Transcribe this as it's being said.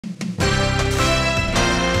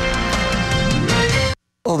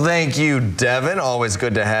Well, thank you, Devin. Always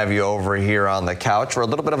good to have you over here on the couch for a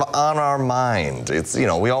little bit of On Our Mind. It's, you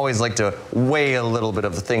know, we always like to weigh a little bit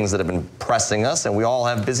of the things that have been pressing us, and we all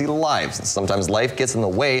have busy lives. And sometimes life gets in the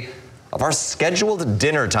way of our scheduled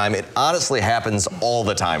dinner time. It honestly happens all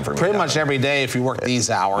the time for me. Pretty much every day if you work these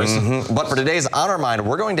hours. But for today's On Our Mind,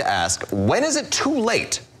 we're going to ask, when is it too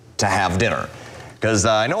late to have dinner? Because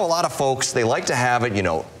I know a lot of folks, they like to have it, you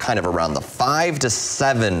know, kind of around the 5 to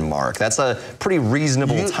 7 mark. That's a pretty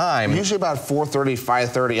reasonable time. Usually about 4:30,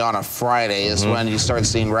 5:30 on a Friday is when you start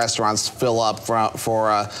seeing restaurants fill up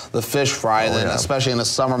for the fish fry. And then especially in the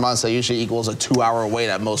summer months, that usually equals a 2-hour wait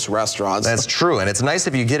at most restaurants. That's true, and it's nice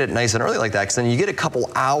if you get it nice and early like that, because then you get a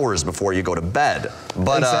couple hours before you go to bed.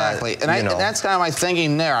 But exactly, and that's kind of my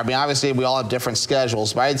thinking there. I mean, obviously we all have different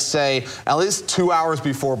schedules, but I'd say at least 2 hours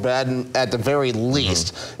before bed, and at the very least,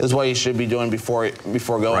 is what you should be doing before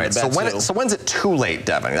going to bed. So when's it too late,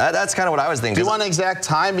 Devin? That's kind of what I was thinking. Do you want an exact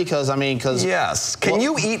time? Because I mean, yes. Can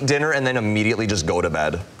you eat dinner and then immediately just go to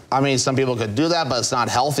bed? I mean, some people could do that, but it's not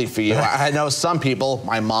healthy for you. I know some people,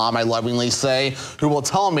 my mom, I lovingly say, who will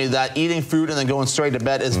tell me that eating food and then going straight to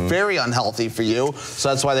bed is very unhealthy for you. So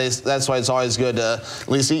that's why it's always good to at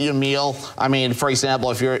least eat your meal. I mean, for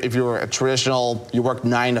example, if you're a traditional, you work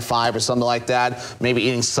 9 to 5 or something like that, maybe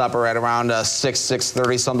eating supper at around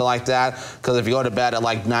 6:30, something like that. Because if you go to bed at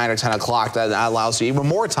like 9 or 10 o'clock, that allows you even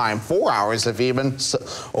more time, 4 hours if even,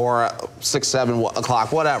 or 6, 7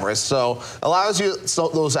 o'clock, whatever. So allows you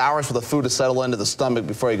those hours for the food to settle into the stomach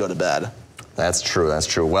before you go to bed. That's true. That's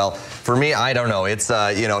true. Well, for me, I don't know. It's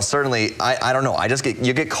you know, certainly I don't know.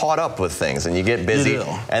 You get caught up with things and you get busy,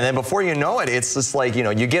 and then before you know it, it's just like, you know,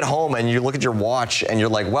 you get home and you look at your watch and you're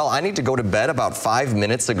like, well, I need to go to bed about 5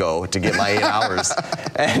 minutes ago to get my 8 hours,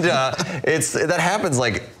 and that happens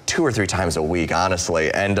like 2 or 3 times a week,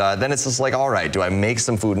 honestly. And then it's just like, all right, do I make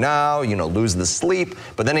some food now? You know, lose the sleep.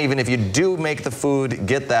 But then even if you do make the food,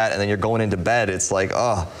 get that, and then you're going into bed, it's like,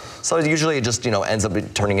 oh. So usually it just, you know, ends up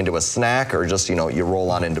turning into a snack, or just, you know, you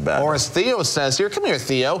roll on into bed. Or as Theo says here, come here,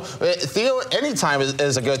 Theo. Theo, anytime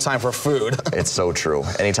is a good time for food. It's so true.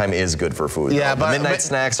 Anytime is good for food. Yeah, but midnight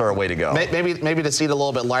snacks are a way to go. Maybe just eat a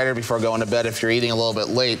little bit lighter before going to bed if you're eating a little bit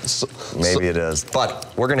late. Maybe it is.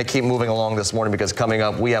 But we're going to keep moving along this morning, because coming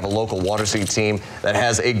up, we have a local Water City team that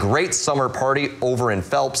has a great summer party over in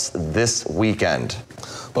Phelps this weekend.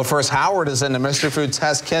 But first, Howard is in the Mr. Food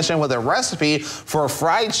Test Kitchen with a recipe for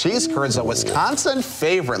fried cheese curds, a Wisconsin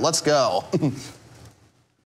favorite. Let's go.